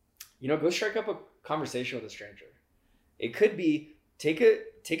 go strike up a conversation with a stranger. It could be take a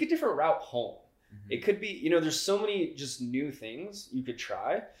different route home. Mm-hmm. It could be, there's so many just new things you could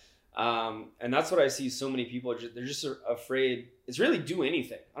try. And that's what I see so many people, they're just afraid. It's really do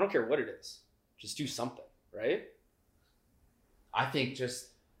anything. I don't care what it is. Just do something, right? I think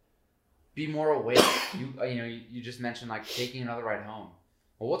just be more awake. You just mentioned like taking another ride home.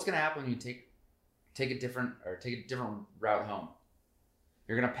 Well, what's going to happen when you take a different route home?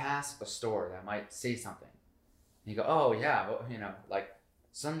 You're going to pass a store that might say something. And you go, oh yeah, well, like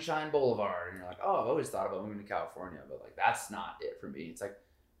Sunshine Boulevard. And you're like, oh, I've always thought about moving to California, but like, that's not it for me. It's like,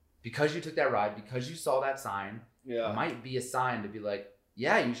 because you took that ride, because you saw that sign, it might be a sign to be like,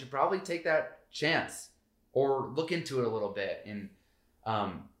 yeah, you should probably take that chance or look into it a little bit. And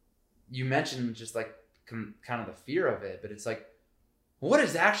you mentioned just like kind of the fear of it, but it's like, what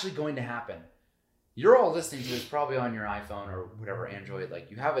is actually going to happen? You're all listening to this probably on your iPhone or whatever, Android.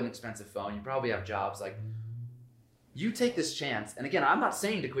 Like, you have an expensive phone. You probably have jobs. Like, you take this chance. And again, I'm not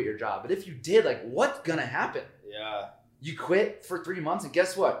saying to quit your job, but if you did, like, what's going to happen? Yeah. You quit for 3 months, and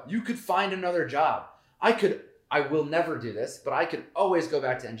guess what? You could find another job. I will never do this, but I could always go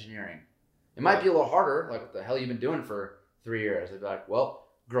back to engineering. It might be a little harder. Like, what the hell you been doing for 3 years? They'd be like, well,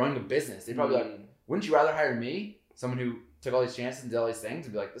 growing a business. They'd probably be like, wouldn't you rather hire me, someone who took all these chances and did all these things,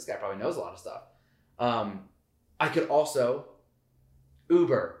 and be like, this guy probably knows a lot of stuff. I could also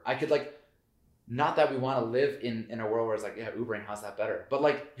Uber. I could, like, not that we want to live in a world where it's like, yeah, Ubering, how's that better? But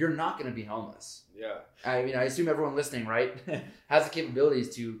like, you're not going to be homeless. Yeah. I mean, I assume everyone listening, right, has the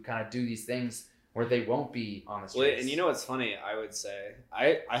capabilities to kind of do these things where they won't be on the streets. Well, and what's funny, I would say,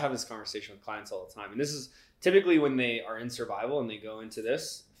 I have this conversation with clients all the time. And this is typically when they are in survival and they go into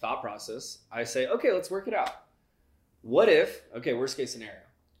this thought process. I say, okay, let's work it out. What if, okay, worst case scenario,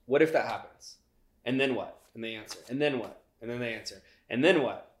 what if that happens? And then what? And they answer. And then what? And then they answer. And then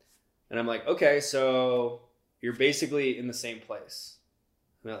what? And I'm like, okay, so you're basically in the same place.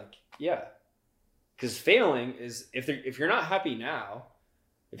 And they're like, yeah. Because failing is, if you're not happy now,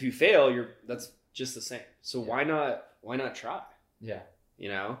 if you fail, that's just the same. So why not try? Yeah.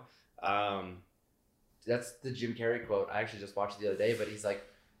 That's the Jim Carrey quote. I actually just watched it the other day, but he's like,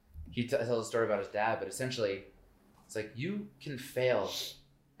 he tells a story about his dad, but essentially it's like, you can fail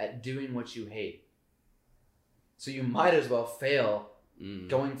at doing what you hate. So you might as well fail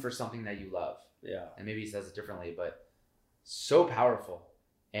going for something that you love. Yeah. And maybe he says it differently, but so powerful.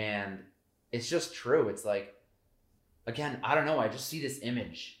 And it's just true. It's like, again, I don't know. I just see this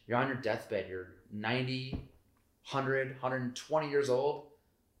image. You're on your deathbed. You're 90, 100, 120 years old,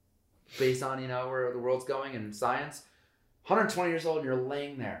 based on, where the world's going and science. 120 years old, and you're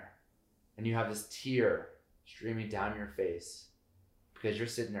laying there and you have this tear streaming down your face because you're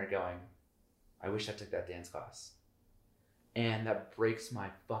sitting there going, I wish I took that dance class. And that breaks my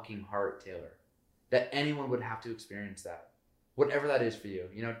fucking heart, Taylor, that anyone would have to experience that. Whatever that is for you.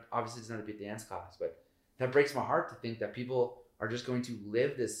 Obviously it's not a big dance class, but that breaks my heart to think that people are just going to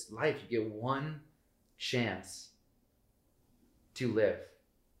live this life. You get one chance to live.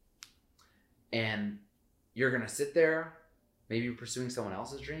 And you're going to sit there, maybe pursuing someone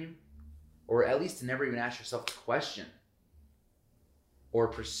else's dream, or at least to never even ask yourself the question, or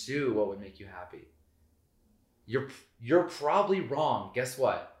pursue what would make you happy. You're probably wrong. Guess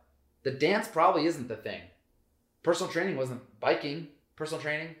what? The dance probably isn't the thing. Personal training wasn't biking. Personal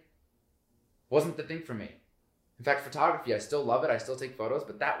training wasn't the thing for me. In fact, photography, I still love it. I still take photos,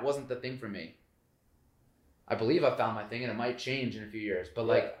 but that wasn't the thing for me. I believe I found my thing, and it might change in a few years. But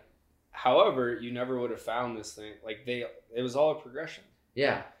like, however, you never would have found this thing. Like it was all a progression.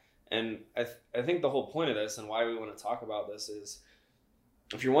 Yeah. And I think the whole point of this and why we want to talk about this is,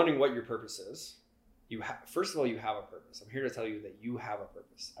 if you're wondering what your purpose is, first of all, you have a purpose. I'm here to tell you that you have a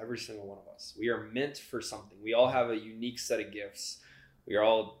purpose. Every single one of us. We are meant for something. We all have a unique set of gifts. We are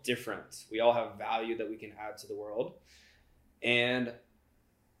all different. We all have value that we can add to the world. And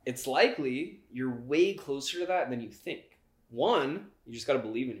it's likely you're way closer to that than you think. One, you just got to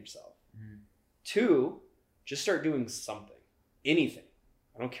believe in yourself. Mm-hmm. Two, just start doing something, anything.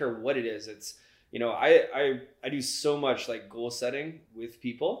 I don't care what it is. It's, I do so much like goal setting with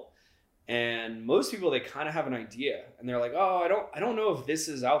people, and most people, they kind of have an idea and they're like, oh, I don't know if this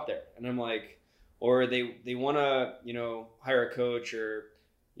is out there. And I'm like, or they want to, hire a coach or,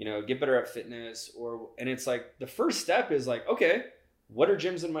 get better at fitness and it's like, the first step is like, okay, what are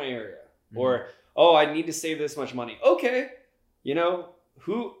gyms in my area? Mm-hmm. Or, oh, I need to save this much money. Okay.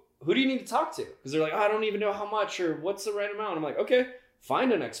 Who do you need to talk to? Because they're like, oh, I don't even know how much or what's the right amount. I'm like, okay,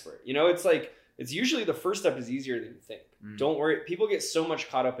 find an expert. It's like, it's usually the first step is easier than you think. Mm. Don't worry. People get so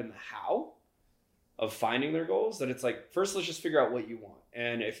much caught up in the how of finding their goals that it's like, first, let's just figure out what you want.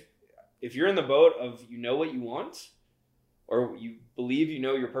 And if you're in the boat of, what you want, or you believe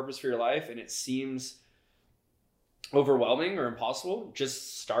your purpose for your life and it seems overwhelming or impossible,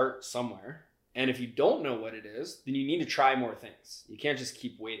 just start somewhere. And if you don't know what it is, then you need to try more things. You can't just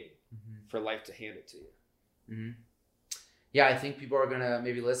keep waiting for life to hand it to you. Mm-hmm. Yeah, I think people are going to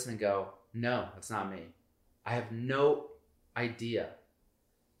maybe listen and go, no, that's not me. I have no idea.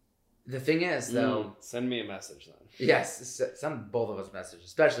 The thing is, though... Send me a message then. Yes, send both of us a message,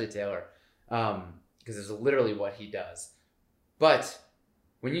 especially Taylor, because it's literally what he does. But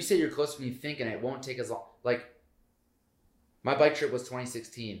when you say you're close to me thinking, it won't take as long. Like, my bike trip was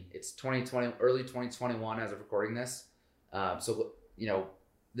 2016. It's 2020, early 2021 as of recording this. So,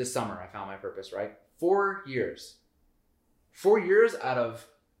 this summer I found my purpose, right? 4 years. 4 years out of,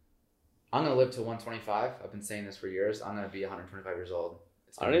 I'm going to live to 125. I've been saying this for years. I'm going to be 125 years old.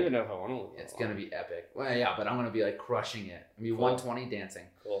 I don't even know if I want to live. It's going to be epic. Well, yeah, but I'm going to be like crushing it. I mean, cool. 120 dancing.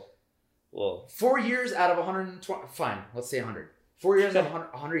 Cool. Well, 4 years out of 120. Fine. Let's say 100. 4 years out of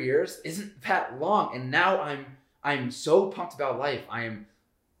 100 years isn't that long. And now I'm so pumped about life. I am,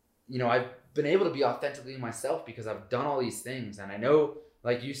 I've been able to be authentically myself because I've done all these things. And I know,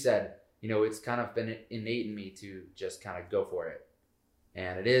 like you said, it's kind of been innate in me to just kind of go for it.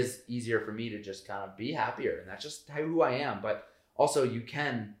 And it is easier for me to just kind of be happier. And that's just who I am. But also, you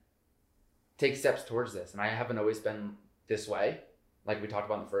can take steps towards this. And I haven't always been this way, like we talked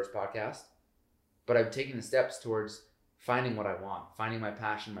about in the first podcast. But I've taken the steps towards finding what I want, finding my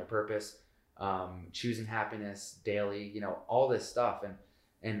passion, my purpose, choosing happiness daily, all this stuff.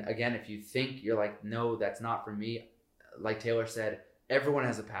 And again, if you think you're like, no, that's not for me, like Taylor said, everyone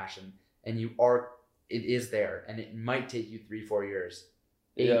has a passion, and it is there, and it might take you 3-4 years,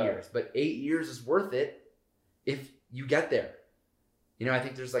 8 years, but 8 years is worth it if you get there. I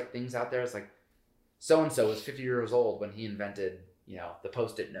think there's like things out there. It's like so-and-so was 50 years old when he invented, the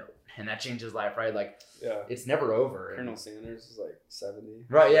Post-it note, and that changed his life, right? Like, yeah, it's never over. Colonel Sanders is like 70.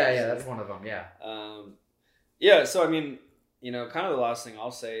 Right. Yeah. That's one of them. Yeah. Yeah. So, I mean, kind of the last thing I'll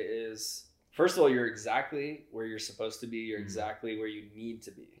say is, first of all, you're exactly where you're supposed to be. You're exactly where you need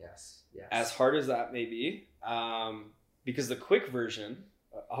to be. Yes. As hard as that may be, because the quick version,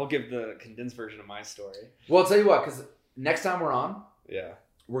 I'll give the condensed version of my story. Well, I'll tell you what, because next time we're on, yeah,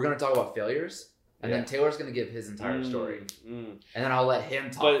 we're going to talk about failures, and then Taylor's going to give his entire story, and then I'll let him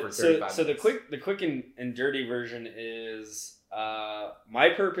talk for 35 minutes. So the quick and dirty version is my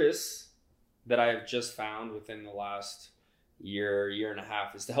purpose that I have just found within the last year and a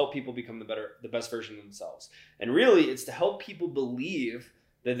half is to help people become the best version of themselves. And really, it's to help people believe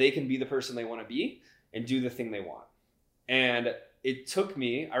that they can be the person they want to be and do the thing they want. And it took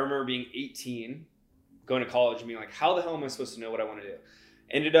me, I remember being 18, going to college and being like, how the hell am I supposed to know what I want to do?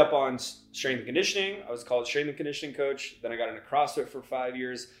 Ended up on strength and conditioning. I was a college strength and conditioning coach. Then I got into CrossFit for 5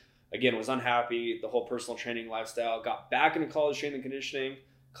 years. Again, was unhappy, the whole personal training lifestyle. Got back into college strength and conditioning,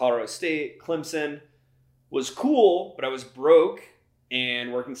 Colorado State, Clemson. Was cool, but I was broke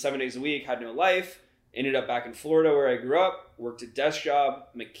and working 7 days a week, had no life. Ended up back in Florida where I grew up, worked a desk job,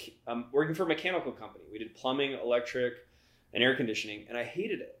 working for a mechanical company. We did plumbing, electric, and air conditioning, and I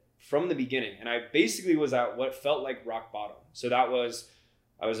hated it from the beginning. And I basically was at what felt like rock bottom. So that was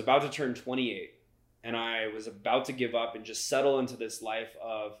I was about to turn 28 and I was about to give up and just settle into this life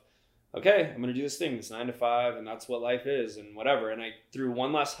of, okay, I'm going to do this thing, this 9 to 5, and that's what life is and whatever. And I threw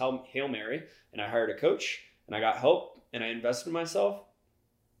one last Hail Mary and I hired a coach and I got help and I invested in myself.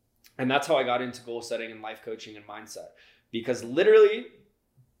 And that's how I got into goal setting and life coaching and mindset, because literally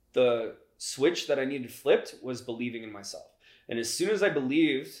the switch that I needed flipped was believing in myself. And as soon as I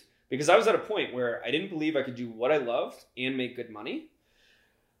believed, because I was at a point where I didn't believe I could do what I loved and make good money,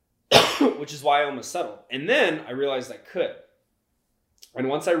 which is why I almost settled. And then I realized I could. And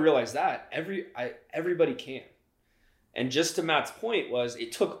once I realized that, everybody can. And just to Matt's point was,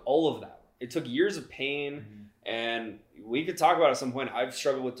 it took all of that. It took years of pain. Mm-hmm. And we could talk about at some point, I've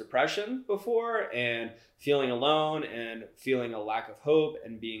struggled with depression before and feeling alone and feeling a lack of hope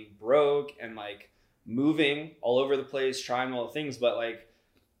and being broke and like moving all over the place, trying all the things. But like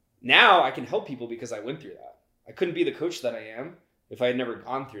now I can help people because I went through that. I couldn't be the coach that I am if I had never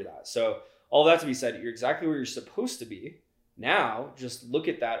gone through that. So all that to be said, you're exactly where you're supposed to be. Now just look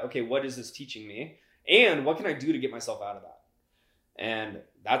at that. Okay, what is this teaching me? And what can I do to get myself out of that? And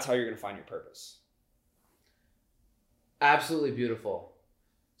that's how you're going to find your purpose. Absolutely beautiful.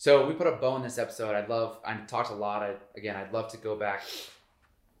 So we put a bow in this episode. I talked a lot. I'd love to go back,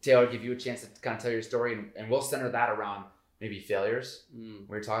 Taylor, give you a chance to kind of tell your story, and we'll center that around maybe failures. We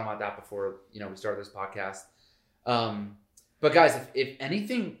were talking about that before, we started this podcast. But guys, if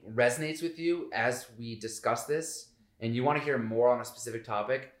anything resonates with you as we discuss this and you want to hear more on a specific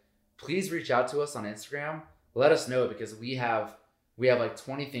topic, please reach out to us on Instagram. Let us know, because we have like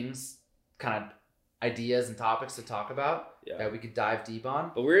 20 things, kind of ideas and topics to talk about that we could dive deep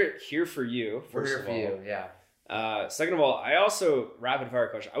on. But we're here for you. We're here for you, yeah. Second of all, I also, rapid fire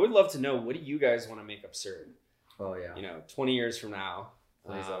question. I would love to know, what do you guys want to make absurd? Oh yeah. 20 years from now.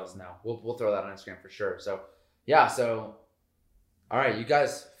 Please let us know. We'll throw that on Instagram for sure. So yeah, all right, you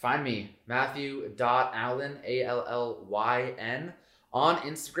guys find me, Matthew.Allyn, Allyn, on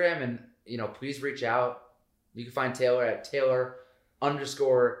Instagram, and please reach out. You can find Taylor at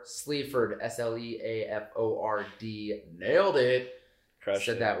Taylor_Sleaford, Sleaford. Nailed it. Crushed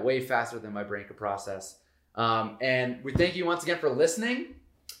Said it. that way faster than my brain could process. And we thank you once again for listening.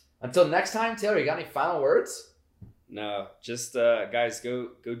 Until next time, Taylor, you got any final words? No, just guys, go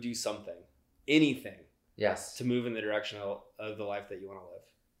do something, anything. Yes. To move in the direction of the life that you want to live.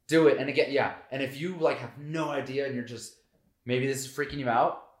 Do it. And again, yeah. And if you have no idea and you're just, maybe this is freaking you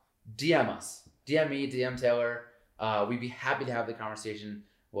out, DM us. DM me, DM Taylor. We'd be happy to have the conversation.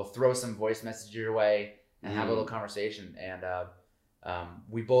 We'll throw some voice messages your way and have a little conversation. And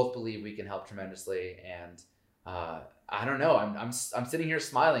we both believe we can help tremendously. And I don't know. I'm sitting here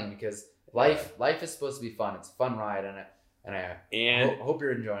smiling because life is supposed to be fun. It's a fun ride, and I hope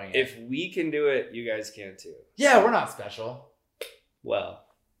you're enjoying it. If we can do it, you guys can too. Yeah, we're not special. Well,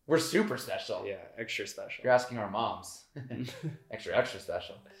 we're super special. Yeah, extra special. You're asking our moms. extra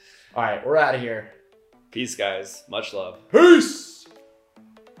special. All right, we're out of here. Peace, guys. Much love. Peace!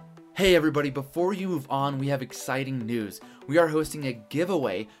 Hey, everybody. Before you move on, we have exciting news. We are hosting a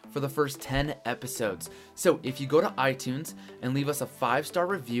giveaway for the first 10 episodes. So if you go to iTunes and leave us a 5-star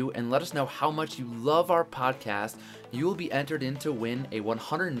review and let us know how much you love our podcast, you will be entered in to win a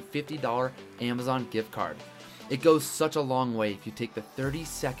 $150 Amazon gift card. It goes such a long way if you take the 30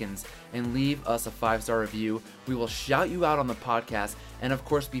 seconds and leave us a 5-star review. We will shout you out on the podcast and, of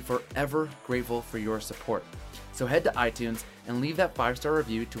course, be forever grateful for your support. So head to iTunes and leave that 5-star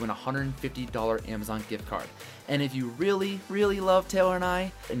review to win a $150 Amazon gift card. And if you really, really love Taylor and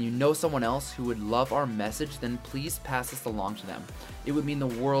I, and you know someone else who would love our message, then please pass this along to them. It would mean the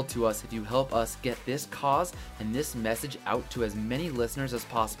world to us if you help us get this cause and this message out to as many listeners as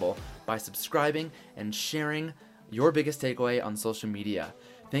possible by subscribing and sharing your biggest takeaway on social media.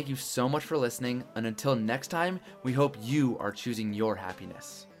 Thank you so much for listening, and until next time, we hope you are choosing your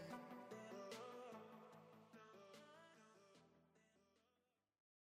happiness.